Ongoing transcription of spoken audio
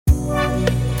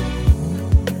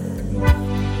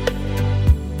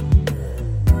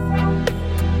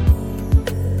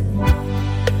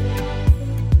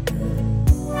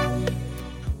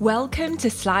Welcome to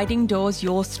Sliding Doors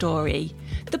Your Story,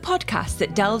 the podcast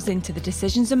that delves into the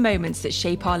decisions and moments that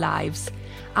shape our lives.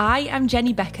 I am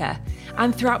Jenny Becker,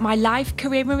 and throughout my life,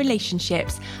 career and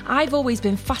relationships, I've always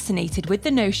been fascinated with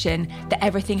the notion that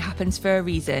everything happens for a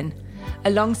reason,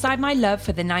 alongside my love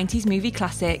for the 90s movie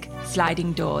classic,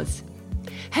 Sliding Doors.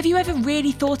 Have you ever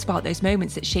really thought about those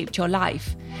moments that shaped your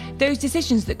life? Those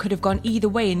decisions that could have gone either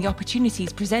way in the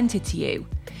opportunities presented to you?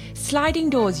 Sliding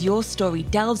Doors Your Story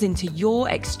delves into your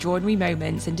extraordinary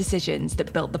moments and decisions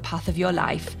that built the path of your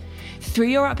life. Through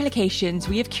your applications,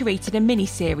 we have curated a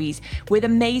mini-series with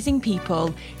amazing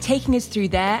people taking us through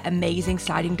their amazing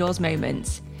Sliding Doors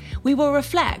moments. We will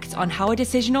reflect on how a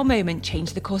decision or moment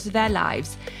changed the course of their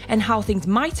lives and how things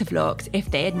might have looked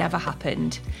if they had never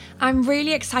happened. I'm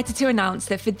really excited to announce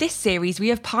that for this series, we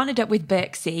have partnered up with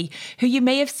Birksea, who you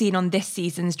may have seen on this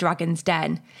season's Dragon's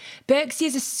Den. Birksea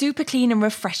is a super clean and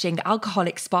refreshing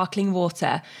alcoholic sparkling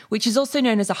water, which is also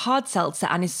known as a hard seltzer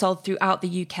and is sold throughout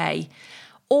the UK.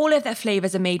 All of their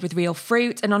flavours are made with real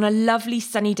fruit, and on a lovely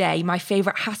sunny day, my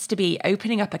favourite has to be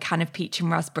opening up a can of peach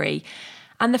and raspberry.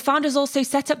 And the founders also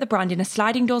set up the brand in a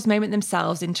sliding doors moment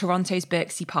themselves in Toronto's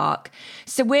Birksea Park.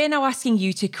 So we're now asking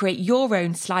you to create your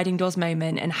own sliding doors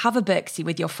moment and have a Birksea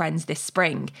with your friends this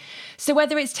spring. So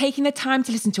whether it's taking the time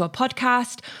to listen to a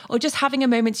podcast or just having a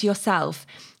moment to yourself,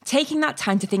 taking that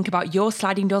time to think about your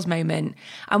sliding doors moment.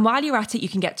 And while you're at it, you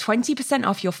can get 20%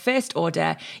 off your first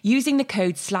order using the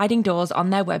code sliding doors on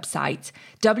their website,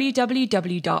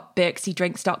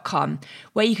 www.birkseadrinks.com,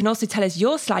 where you can also tell us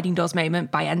your sliding doors moment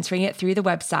by entering it through the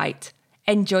website.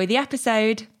 Enjoy the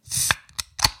episode.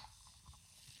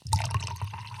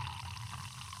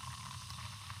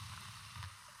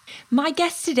 My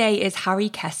guest today is Harry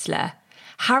Kessler.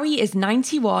 Harry is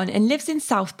 91 and lives in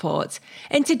Southport,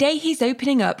 and today he's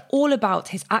opening up all about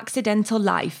his accidental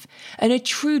life and a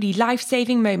truly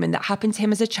life-saving moment that happened to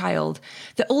him as a child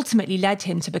that ultimately led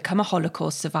him to become a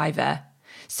Holocaust survivor.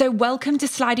 So welcome to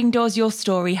Sliding Doors Your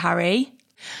Story, Harry.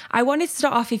 I wanted to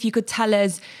start off if you could tell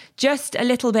us just a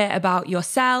little bit about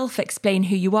yourself, explain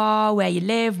who you are, where you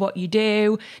live, what you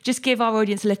do, just give our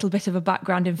audience a little bit of a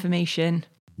background information.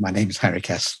 My name is Harry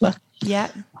Kessler.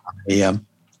 Yeah.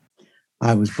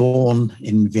 I was born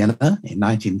in Vienna in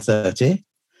 1930.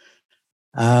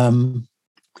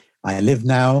 I live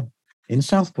now in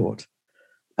Southport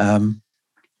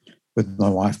with my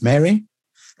wife, Mary,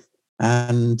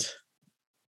 and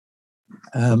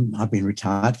I've been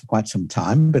retired for quite some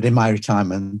time, but in my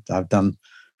retirement, I've done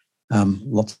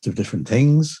lots of different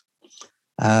things.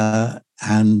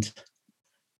 And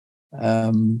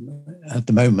at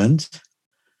the moment,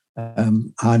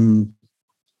 I'm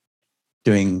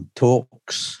doing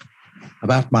talks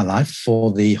about my life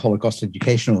for the Holocaust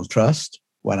Educational Trust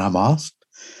when I'm asked,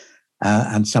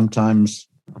 and sometimes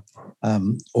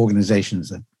organizations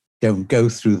that don't go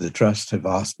through the trust have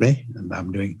asked me, and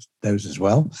I'm doing those as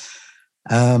well.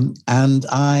 And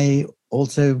I've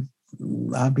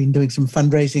been doing some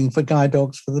fundraising for guide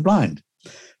dogs for the blind.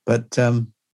 But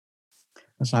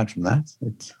aside from that,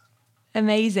 it's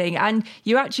amazing. And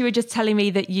you actually were just telling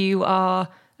me that you are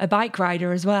a bike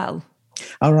rider as well.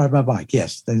 I ride my bike,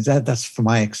 yes. That's for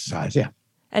my exercise, yeah.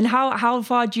 And how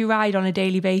far do you ride on a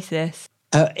daily basis?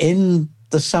 In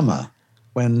the summer,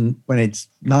 when it's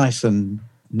nice and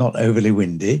not overly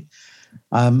windy,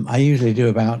 I usually do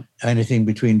about anything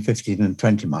between 15 and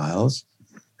 20 miles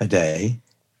a day.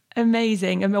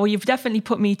 Amazing. Well, you've definitely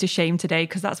put me to shame today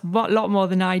because that's a lot more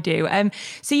than I do.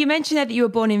 So you mentioned there that you were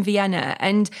born in Vienna.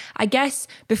 And I guess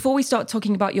before we start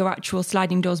talking about your actual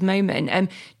sliding doors moment,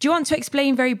 do you want to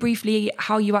explain very briefly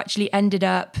how you actually ended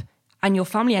up and your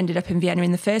family ended up in Vienna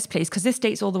in the first place? Because this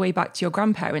dates all the way back to your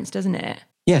grandparents, doesn't it?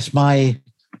 Yes, my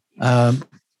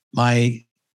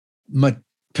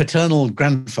paternal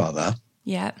grandfather,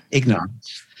 Ignaz,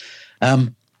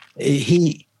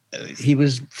 he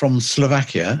was from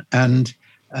Slovakia, and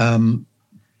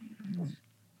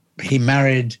he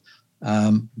married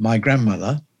my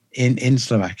grandmother in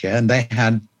Slovakia, and they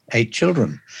had 8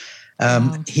 children.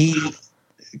 Wow. He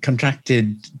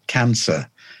contracted cancer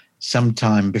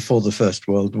sometime before the First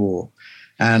World War,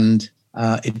 and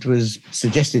it was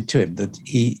suggested to him that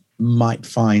he might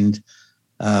find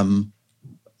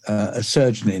a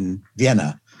surgeon in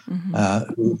Vienna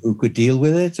who could deal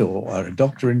with it, or a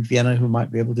doctor in Vienna who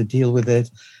might be able to deal with it.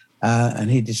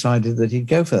 And he decided that he'd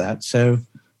go for that. So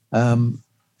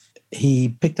he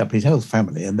picked up his whole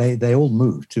family and they all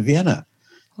moved to Vienna.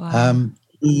 Wow.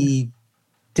 He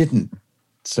didn't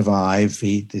survive.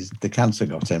 The cancer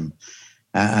got him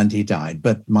and he died.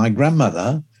 But my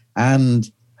grandmother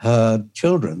and her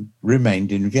children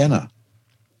remained in Vienna.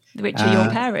 Which are your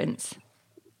parents?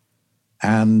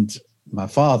 And my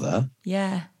father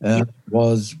Yeah.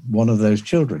 was one of those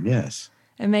children, yes.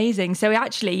 Amazing. So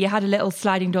actually you had a little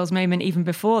sliding doors moment even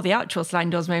before the actual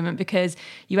sliding doors moment, because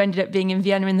you ended up being in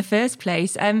Vienna in the first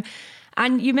place. And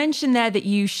you mentioned there that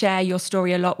you share your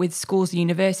story a lot with schools and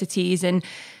universities, and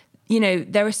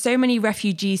there are so many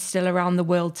refugees still around the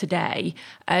world today,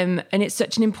 and it's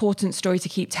such an important story to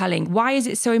keep telling. Why is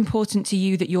it so important to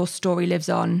you that your story lives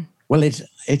on? Well,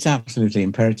 it's absolutely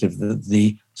imperative that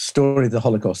the story of the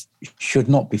Holocaust should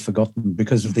not be forgotten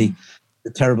because of the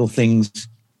terrible things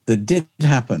that did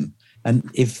happen. And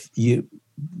if you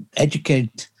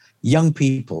educate young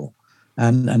people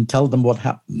and tell them what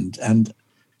happened, and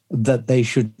that they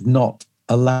should not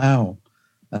allow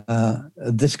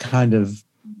this kind of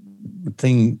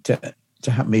thing to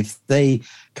happen, if they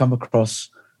come across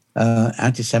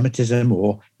anti-Semitism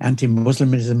or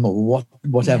anti-Muslimism or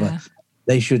whatever,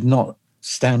 they should not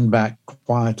stand back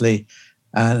quietly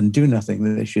and do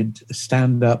nothing. They should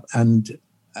stand up and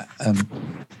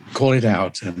call it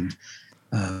out and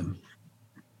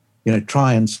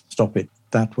try and stop it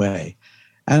that way.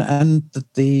 And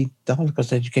the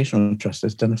Holocaust Educational Trust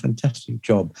has done a fantastic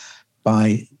job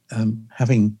by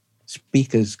having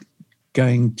speakers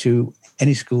going to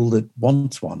any school that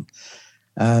wants one.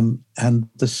 And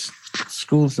the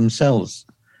schools themselves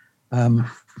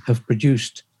have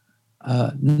produced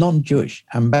non-Jewish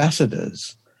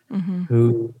ambassadors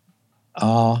who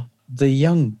are the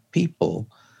young people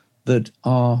that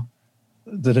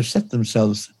have set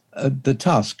themselves the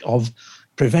task of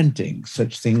preventing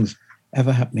such things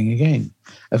ever happening again.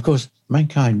 Of course,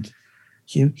 mankind,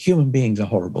 human beings are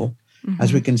horrible,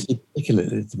 as we can see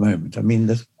particularly at the moment. I mean,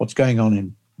 what's going on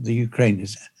in the Ukraine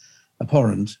is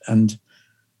abhorrent, and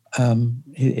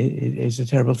it is a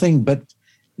terrible thing, but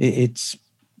it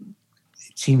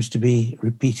seems to be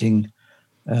repeating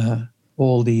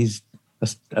all these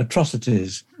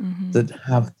atrocities that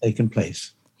have taken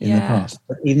place in the past.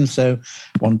 But even so,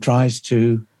 one tries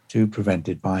to prevent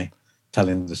it by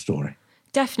telling the story.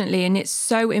 Definitely. And it's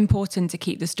so important to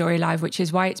keep the story alive, which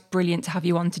is why it's brilliant to have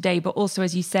you on today. But also,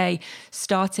 as you say,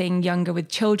 starting younger with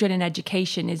children and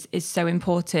education is so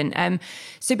important.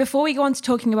 So before we go on to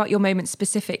talking about your moment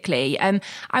specifically,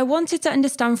 I wanted to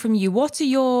understand from you, what are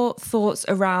your thoughts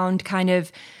around kind of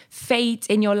fate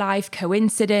in your life,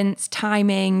 coincidence,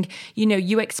 timing?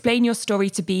 You explain your story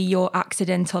to be your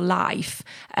accidental life.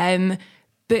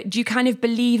 But do you kind of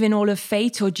believe in all of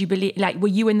fate, or do you believe, were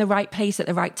you in the right place at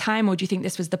the right time, or do you think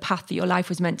this was the path that your life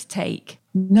was meant to take?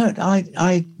 No,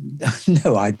 I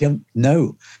don't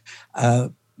know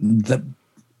that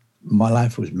my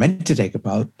life was meant to take a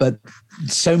path, but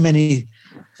so many,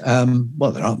 there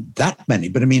aren't that many,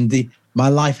 but I mean, my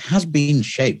life has been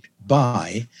shaped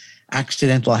by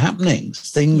accidental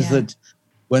happenings, things that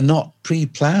were not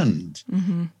pre-planned.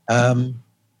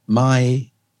 My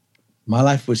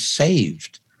life was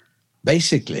saved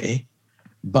basically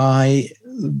by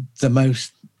the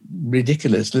most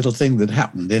ridiculous little thing that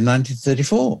happened in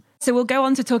 1934. So we'll go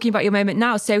on to talking about your moment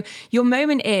now. So your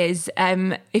moment is,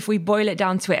 if we boil it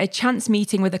down to it, a chance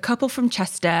meeting with a couple from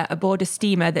Chester aboard a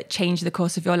steamer that changed the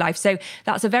course of your life. So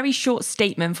that's a very short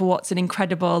statement for what's an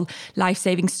incredible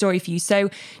life-saving story for you.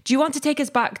 So do you want to take us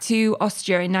back to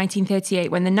Austria in 1938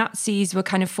 when the Nazis were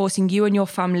kind of forcing you and your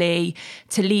family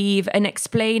to leave, and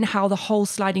explain how the whole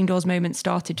sliding doors moment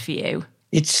started for you?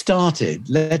 It started,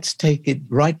 let's take it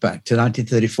right back to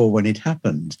 1934 when it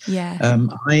happened.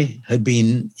 I had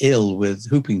been ill with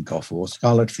whooping cough or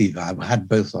scarlet fever. I had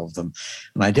both of them,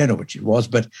 and I don't know which it was,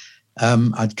 but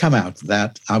I'd come out of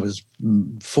that. I was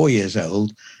 4 years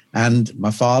old, and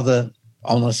my father,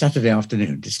 on a Saturday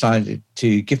afternoon, decided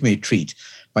to give me a treat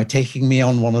by taking me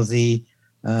on one of the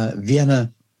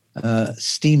Vienna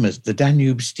steamers, the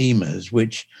Danube steamers,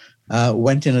 which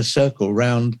went in a circle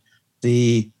round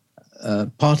the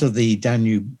part of the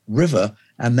Danube River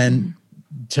and then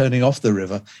turning off the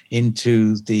river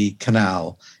into the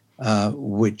canal,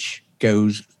 which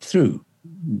goes through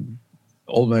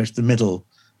almost the middle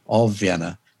of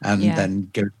Vienna and then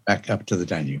goes back up to the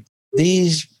Danube.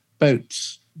 These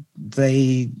boats,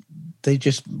 they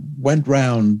just went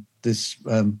round this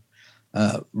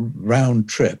round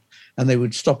trip, and they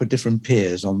would stop at different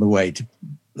piers on the way to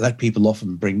let people off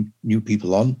and bring new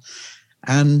people on.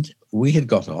 And we had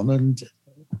got on and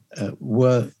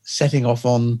were setting off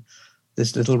on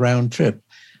this little round trip.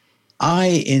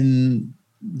 I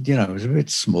was a bit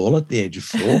small at the age of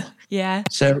 4.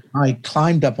 So I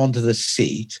climbed up onto the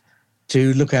seat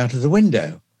to look out of the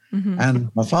window. And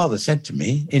my father said to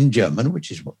me in German, which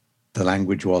is what the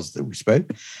language was that we spoke,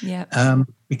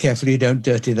 be careful you don't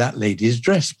dirty that lady's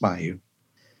dress by you.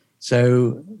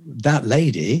 So that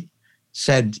lady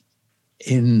said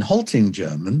in halting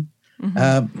German,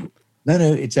 no,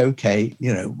 it's okay.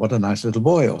 What a nice little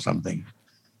boy or something.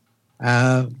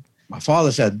 My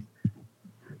father said,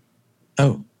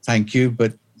 "Oh, thank you,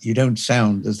 but you don't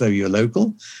sound as though you're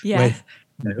local. Yeah.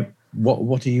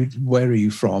 What are you? Where are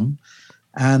you from?"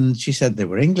 And she said they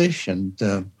were English, and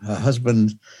her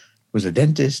husband was a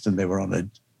dentist, and they were on a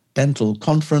dental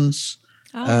conference.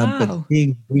 Oh, wow. But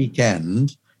being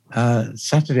weekend,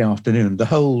 Saturday afternoon, the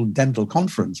whole dental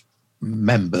conference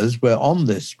members were on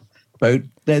this boat.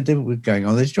 They were going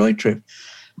on this joy trip.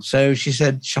 So she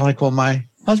said, "Shall I call my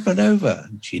husband over?"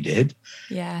 And she did.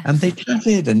 Yeah. And they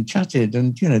chatted,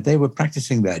 and they were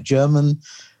practicing their German,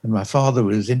 and my father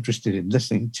was interested in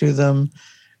listening to them,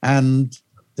 and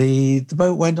the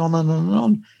boat went on and on and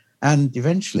on, and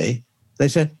eventually they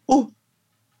said, "Oh,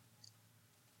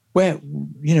 where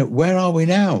are we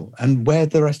now? And where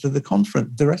the rest of the conference?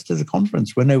 The rest of the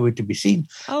conference were nowhere to be seen."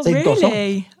 Oh, They'd got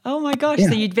really? Oh my gosh! Yeah.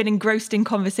 So you'd been engrossed in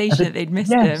conversation that they'd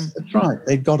missed Yes, them. that's right.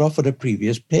 They'd got off at a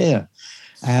previous pier,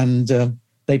 and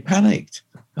they panicked.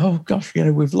 "Oh gosh,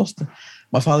 we've lost them."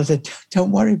 My father said,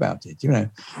 "Don't worry about it.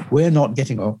 We're not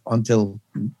getting off until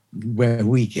where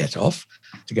we get off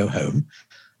to go home.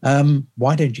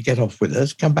 Why don't you get off with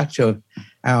us? Come back to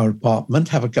our apartment,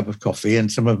 have a cup of coffee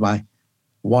and some of my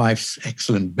wife's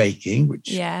excellent baking," which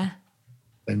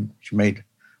then she made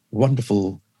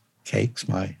wonderful cakes,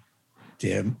 my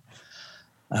dear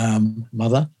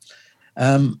mother.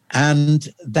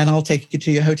 "And then I'll take you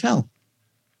to your hotel."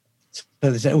 So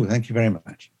they said, "Oh, thank you very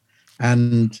much."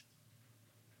 And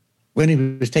when he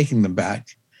was taking them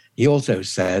back, he also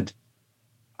said,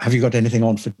 "Have you got anything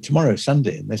on for tomorrow,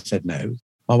 Sunday?" And they said, "No.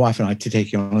 My wife and I to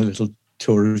take you on a little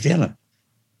tour of Vienna,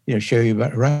 show you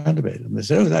around a bit." And they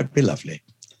said, "Oh, that'd be lovely."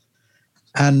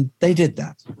 And they did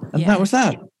that. And that was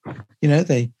that.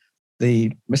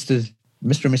 The Mr.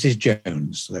 and Mrs.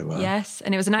 Jones, they were. Yes.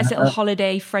 And it was a nice little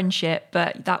holiday friendship,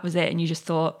 but that was it. And you just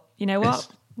thought, you know what? Yes.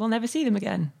 We'll never see them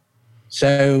again.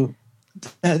 So,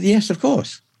 yes, of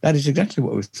course. That is exactly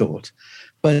what we thought.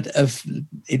 But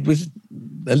it was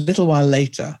a little while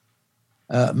later,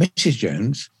 Mrs.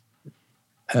 Jones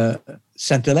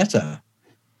sent a letter.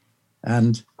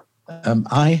 And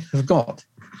I have got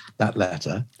that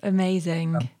letter.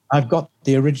 Amazing. I've got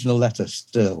the original letter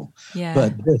still. Yeah.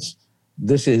 But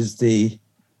this is the...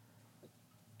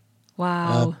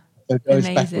 Wow. it goes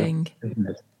amazing. Backward, isn't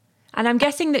it? And I'm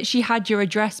guessing that she had your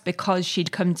address because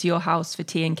she'd come to your house for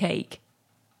tea and cake.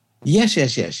 Yes.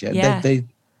 Yeah.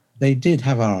 They did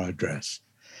have our address.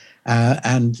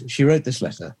 And she wrote this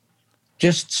letter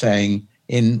just saying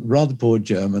in rather poor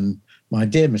German, "My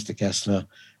dear Mr. Kessler,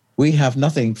 we have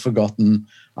nothing forgotten.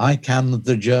 I can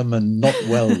the German not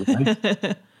well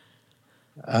write,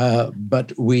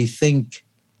 but we think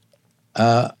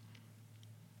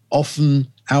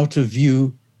often out of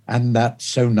view, and that's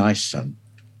so nice, son."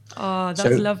 Oh,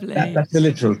 that's lovely. That's the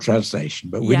literal translation,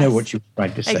 but we know what you were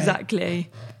trying to say. Exactly.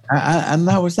 And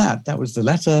that was that. That was the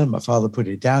letter. My father put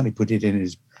it down. He put it in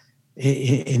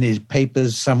his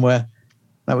papers somewhere.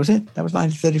 That was it. That was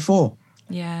 1934.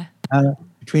 Yeah.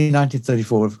 Between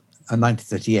 1934 and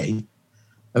 1938,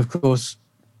 of course,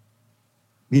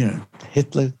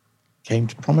 Hitler came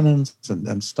to prominence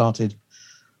and started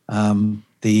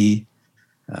the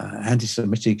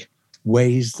anti-Semitic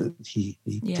ways that he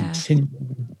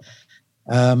continued.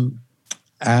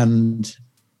 And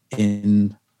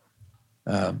in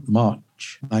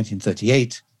March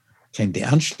 1938 came the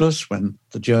Anschluss, when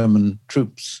the German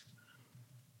troops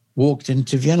walked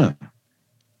into Vienna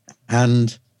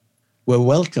and were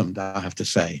welcomed, I have to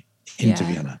say, into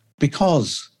Vienna.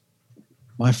 Because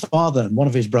my father and one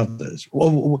of his brothers,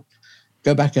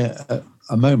 go back a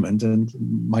moment, and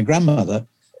my grandmother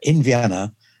in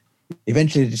Vienna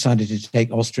eventually decided to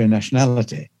take Austrian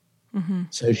nationality. Mm-hmm.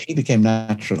 So she became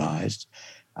naturalized,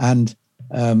 and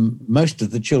most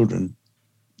of the children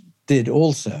did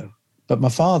also. But my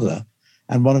father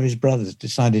and one of his brothers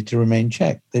decided to remain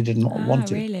Czech. They did not want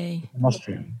to. Really?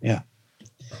 Austrian, yeah.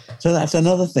 So that's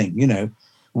another thing,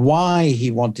 why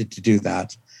he wanted to do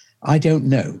that, I don't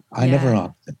know. I never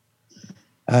asked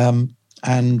him.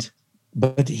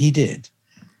 But he did.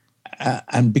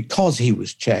 And because he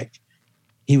was Czech,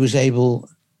 he was able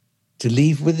to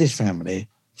leave with his family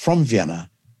from Vienna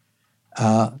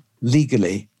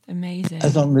legally. Amazing.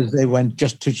 As long as they went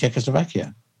just to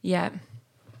Czechoslovakia. Yeah.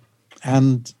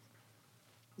 And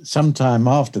sometime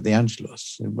after the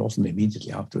Anschluss, it wasn't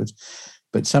immediately afterwards,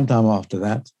 but sometime after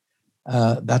that,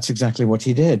 that's exactly what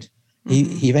he did.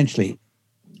 Mm-hmm. He eventually,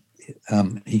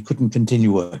 he couldn't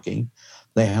continue working.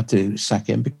 They had to sack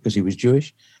him because he was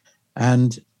Jewish.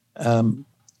 And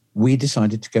we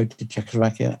decided to go to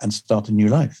Czechoslovakia and start a new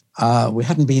life. We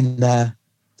hadn't been there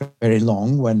very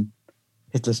long when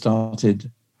Hitler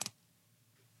started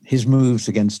his moves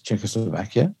against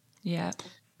Czechoslovakia. Yeah.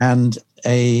 And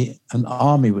an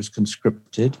army was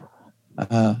conscripted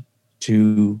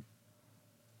to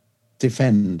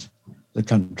defend the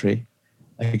country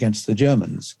against the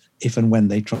Germans if and when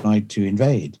they tried to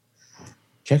invade.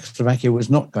 Czechoslovakia was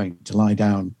not going to lie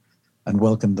down and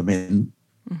welcome them in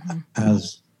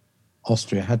as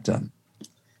Austria had done.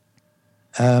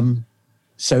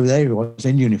 So there he was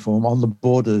in uniform on the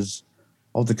borders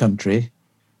of the country.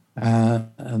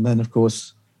 And then, of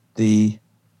course, the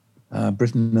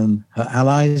Britain and her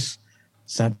allies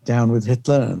sat down with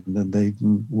Hitler, and then they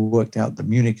worked out the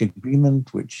Munich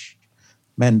Agreement, which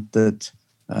meant that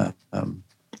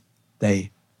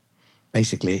they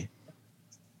basically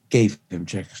gave him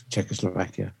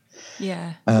Czechoslovakia.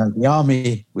 Yeah. The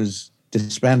army was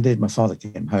disbanded. My father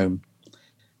came home,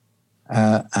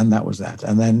 and that was that.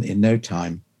 And then in no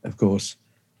time, of course,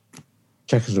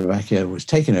 Czechoslovakia was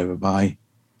taken over by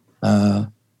the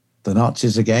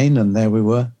Nazis again, and there we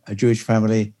were, a Jewish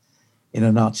family in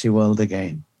a Nazi world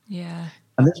again. Yeah.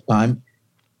 And this time,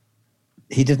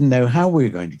 he didn't know how we were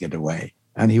going to get away,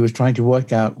 and he was trying to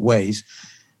work out ways,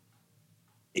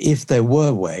 if there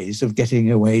were ways of getting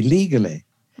away legally.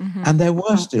 And there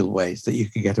were still ways that you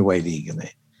could get away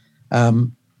legally.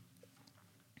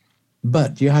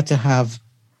 But you had to have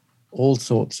all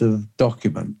sorts of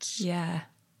documents. Yeah.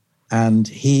 And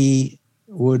he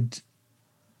would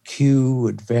queue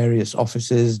at various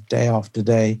offices day after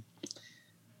day.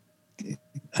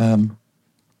 The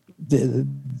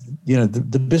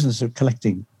business of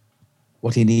collecting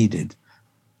what he needed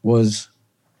was,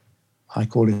 I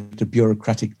call it a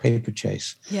bureaucratic paper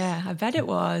chase. Yeah, I bet it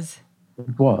was.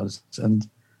 It was. And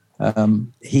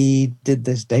he did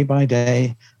this day by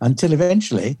day until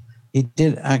eventually he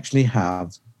did actually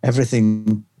have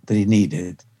everything that he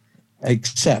needed,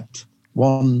 except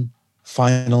one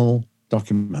final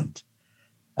document.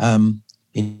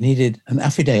 He needed an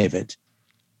affidavit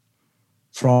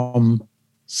from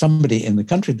somebody in the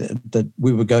country that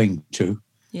we were going to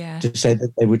say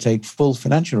that they would take full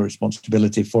financial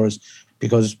responsibility for us,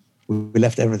 because we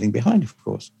left everything behind, of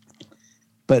course.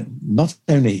 But not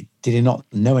only did he not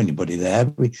know anybody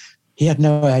there, he had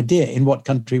no idea in what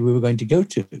country we were going to go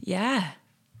to. Yeah.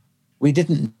 We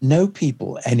didn't know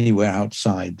people anywhere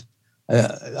outside.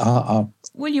 Well,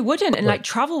 you wouldn't. And like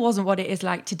travel wasn't what it is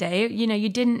like today. You know, you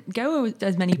didn't go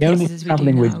as many places as we do now. The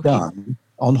only traveling we'd done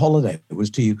on holiday was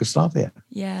to Yugoslavia.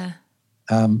 Yeah.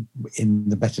 In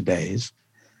the better days.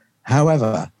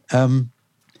 However,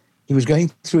 he was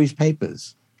going through his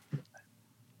papers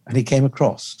and he came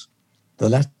across the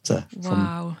letter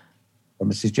from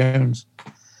Mrs. Jones.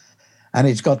 And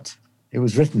it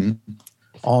was written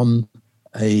on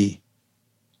a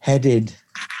headed...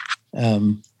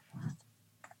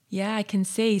 yeah, I can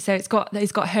see. So it's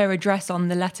got her address on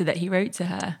the letter that he wrote to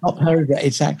her. Not her address,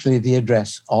 it's actually the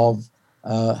address of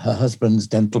her husband's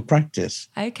dental practice.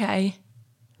 Okay.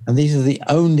 And these are the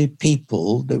only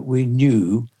people that we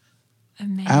knew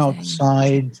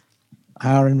outside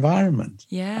our environment.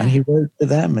 Yeah. And he wrote to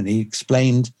them and he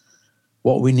explained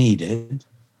what we needed,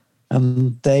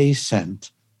 and they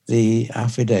sent the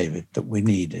affidavit that we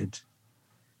needed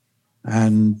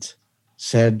and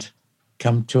said,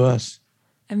 come to us.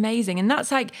 Amazing. And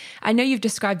that's like, I know you've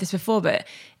described this before, but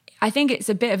I think it's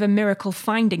a bit of a miracle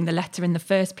finding the letter in the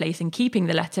first place and keeping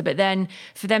the letter, but then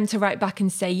for them to write back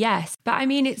and say yes. But I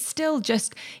mean, it's still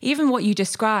just, even what you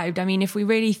described, I mean, if we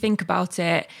really think about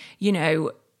it, you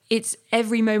know, it's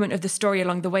every moment of the story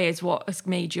along the way is what has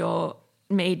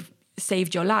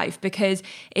saved your life. Because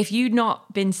if you'd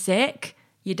not been sick,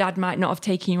 your dad might not have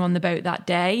taken you on the boat that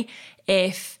day.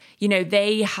 If, you know,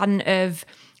 they hadn't have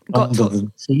got under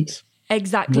the seat.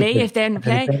 Exactly. If they hadn't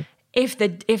played, if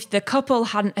the couple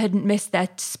hadn't missed their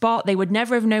spot, they would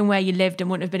never have known where you lived and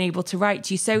wouldn't have been able to write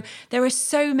to you. So there are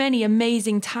so many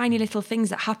amazing, tiny little things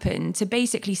that happen to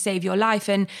basically save your life.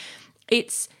 And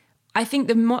I think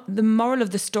the moral of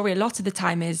the story a lot of the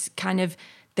time is kind of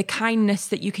the kindness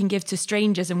that you can give to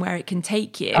strangers and where it can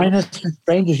take you. Kindness to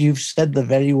strangers, you've said the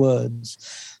very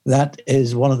words. That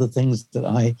is one of the things that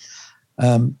I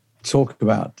talk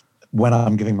about when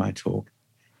I'm giving my talk.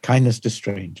 Kindness to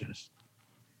strangers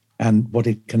and what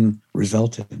it can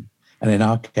result in. And in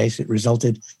our case, it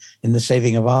resulted in the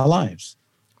saving of our lives.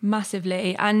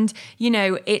 Massively. And, you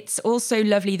know, it's also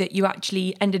lovely that you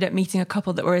actually ended up meeting a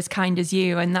couple that were as kind as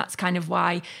you. And that's kind of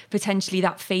why potentially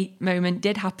that fate moment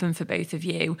did happen for both of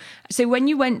you. So when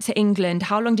you went to England,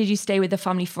 how long did you stay with the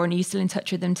family for? And are you still in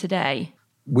touch with them today?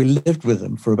 We lived with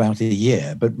them for about a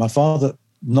year, but my father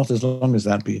not as long as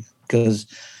that, because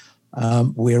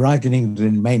we arrived in England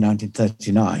in May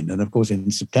 1939. And of course,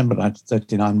 in September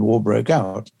 1939, the war broke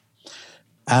out.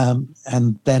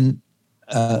 And then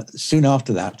soon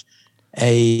after that,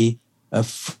 a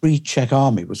free Czech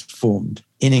army was formed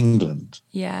in England.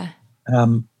 Yeah.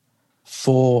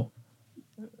 For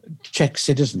Czech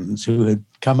citizens who had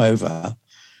come over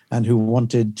and who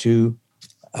wanted to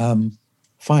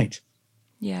fight.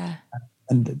 Yeah.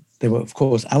 And they were, of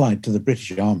course, allied to the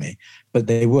British Army, but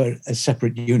they were a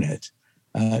separate unit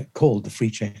called the Free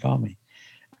Czech Army.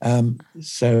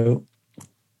 So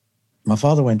my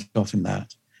father went off in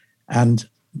that. And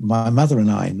my mother and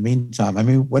I, in the meantime, I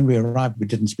mean, when we arrived, we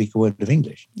didn't speak a word of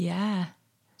English. Yeah.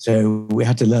 So we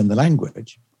had to learn the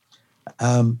language.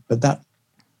 But that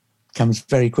comes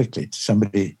very quickly to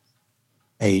somebody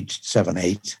aged 7,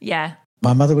 8. Yeah.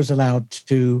 My mother was allowed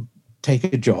to take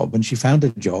a job, and she found a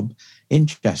job in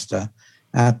Chester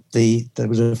there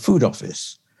was a food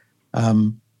office.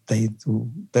 They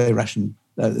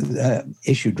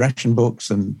issued ration books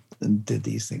and did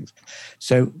these things.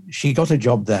 So she got a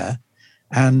job there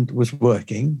and was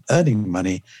working, earning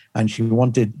money, and she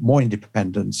wanted more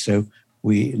independence. So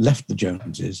we left the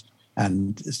Joneses,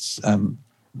 and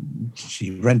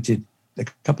she rented a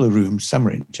couple of rooms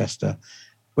somewhere in Chester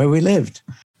where we lived.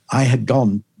 I had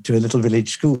gone to a little village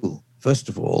school, first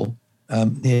of all,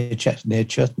 near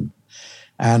Churton,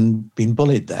 and been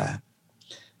bullied there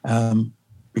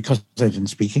because they didn't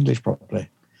speak English properly.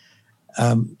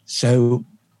 So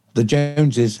the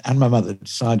Joneses and my mother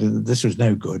decided that this was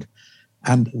no good.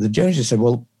 And the Joneses said,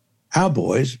 well, our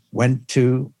boys went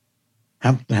to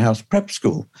Hampton House Prep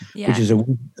School, which is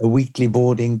a weekly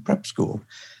boarding prep school.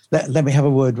 Let me have a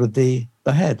word with the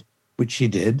head, which she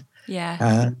did. Yeah.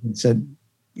 And said,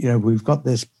 we've got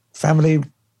this family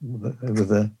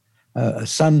with a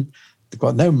son. They've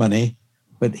got no money,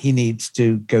 but he needs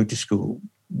to go to school.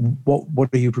 What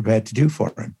are you prepared to do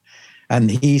for him? And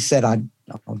he said,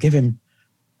 I'll give him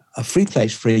a free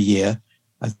place for a year,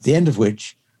 at the end of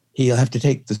which he'll have to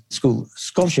take the school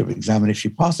scholarship exam. And if she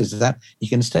passes that, he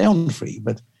can stay on free.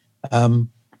 But,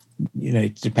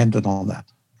 it's dependent on that.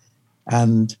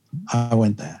 And I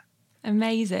went there.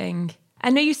 Amazing.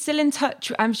 And are you still in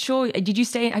touch? I'm sure, did you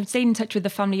stay in touch with the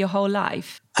family your whole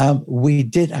life? We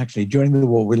did actually. During the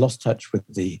war, we lost touch with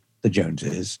the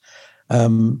Joneses.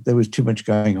 There was too much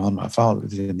going on. My father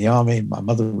was in the army. My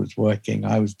mother was working.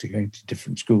 I was going to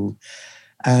different school.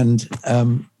 And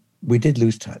we did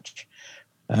lose touch.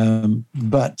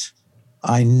 But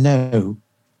I know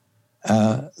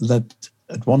that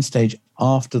at one stage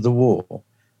after the war,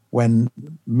 when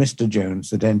Mr.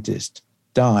 Jones, the dentist,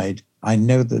 died, I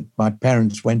know that my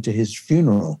parents went to his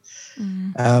funeral.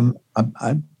 I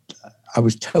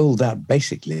was told that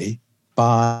basically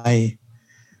by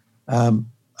a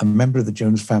member of the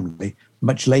Jones family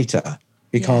much later,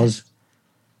 because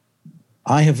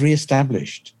I have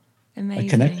reestablished a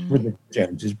connection with the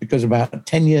Joneses, because about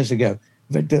 10 years ago,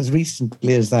 as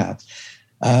recently as that,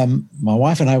 my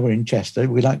wife and I were in Chester.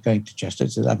 We like going to Chester.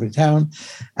 It's a lovely town.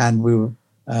 And we were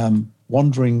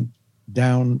wandering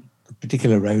down a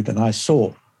particular road, and I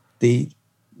saw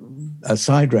a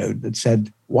side road that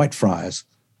said Whitefriars,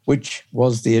 which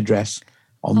was the address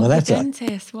on the letter. The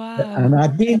dentist, wow. And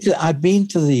I'd been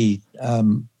to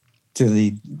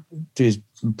his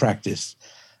practice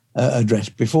address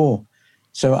before.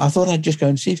 So I thought I'd just go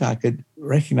and see if I could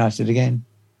recognize it again.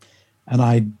 And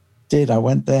I did. I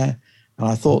went there, and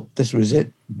I thought this was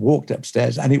it. Walked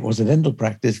upstairs, and it was a dental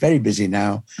practice, very busy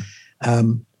now.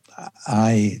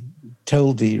 I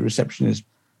told the receptionist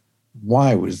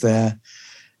why I was there,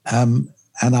 and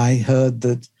I heard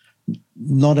that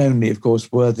not only, of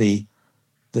course, were the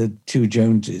two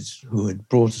Joneses who had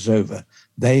brought us over,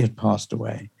 they had passed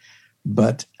away,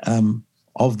 but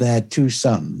of their two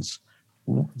sons,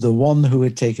 the one who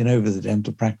had taken over the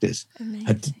dental practice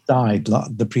had died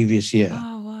the previous year.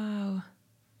 Oh, wow.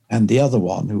 And the other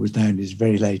one, who was now in his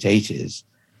very late 80s,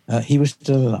 he was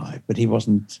still alive, but he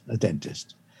wasn't a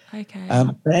dentist. Okay.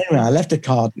 But anyway, I left a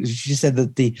card. She said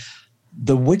that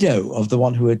the widow of the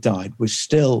one who had died was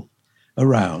still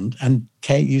around, and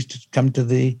Kate used to come to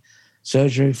the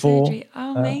surgery for...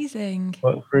 Oh, amazing.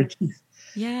 For her teeth.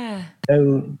 Yeah.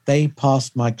 So they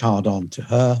passed my card on to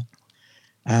her,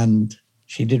 and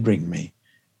she did ring me,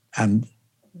 and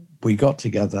we got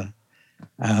together,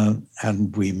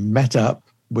 and we met up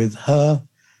with her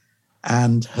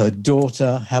and her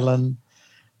daughter, Helen,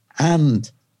 and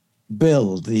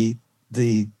Bill, the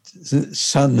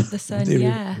son. The son,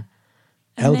 yeah.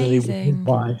 Elderly Amazing.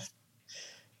 wife.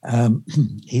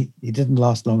 He didn't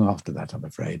last long after that, I'm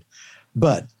afraid.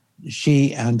 But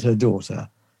she and her daughter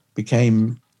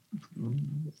became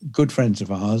good friends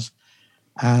of ours.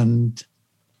 And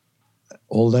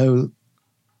although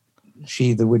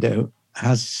she, the widow,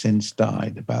 has since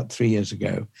died about 3 years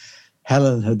ago,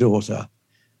 Helen, her daughter,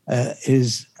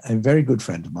 is a very good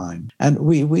friend of mine. And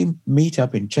we meet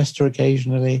up in Chester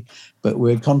occasionally, but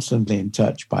we're constantly in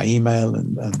touch by email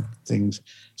and things.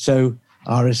 So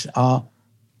our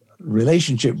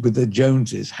relationship with the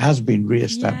Joneses has been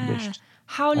reestablished. Yeah.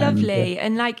 How lovely.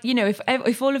 And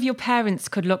if all of your parents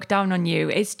could look down on you,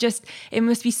 it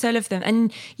must be so of them.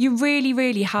 And you really,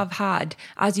 really have had,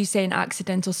 as you say, an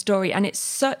accidental story. And it's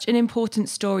such an important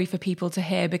story for people to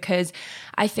hear, because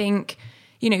I think,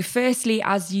 firstly,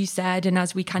 as you said, and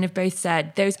as we kind of both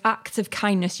said, those acts of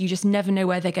kindness, you just never know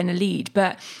where they're going to lead.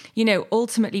 But,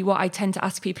 ultimately what I tend to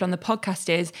ask people on the podcast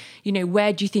is,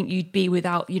 where do you think you'd be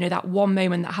without, that one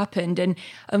moment that happened? And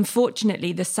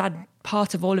unfortunately, the sad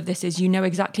part of all of this is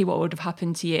exactly what would have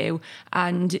happened to you,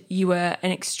 and you were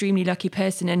an extremely lucky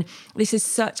person. And this is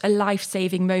such a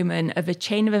life-saving moment of a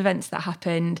chain of events that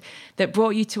happened that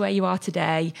brought you to where you are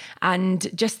today.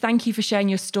 And just thank you for sharing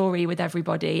your story with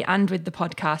everybody and with the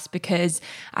podcast, because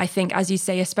I think, as you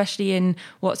say, especially in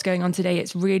what's going on today,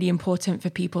 it's really important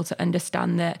for people to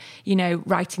understand that,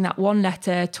 writing that one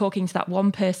letter, talking to that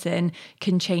one person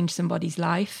can change somebody's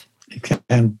life. It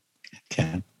can.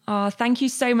 Oh, thank you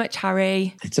so much,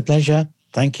 Harry. It's a pleasure.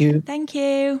 Thank you. Thank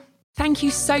you. Thank you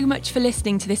so much for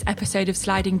listening to this episode of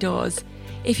Sliding Doors.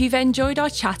 If you've enjoyed our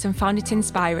chat and found it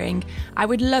inspiring, I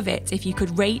would love it if you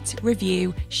could rate,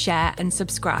 review, share and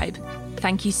subscribe.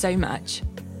 Thank you so much.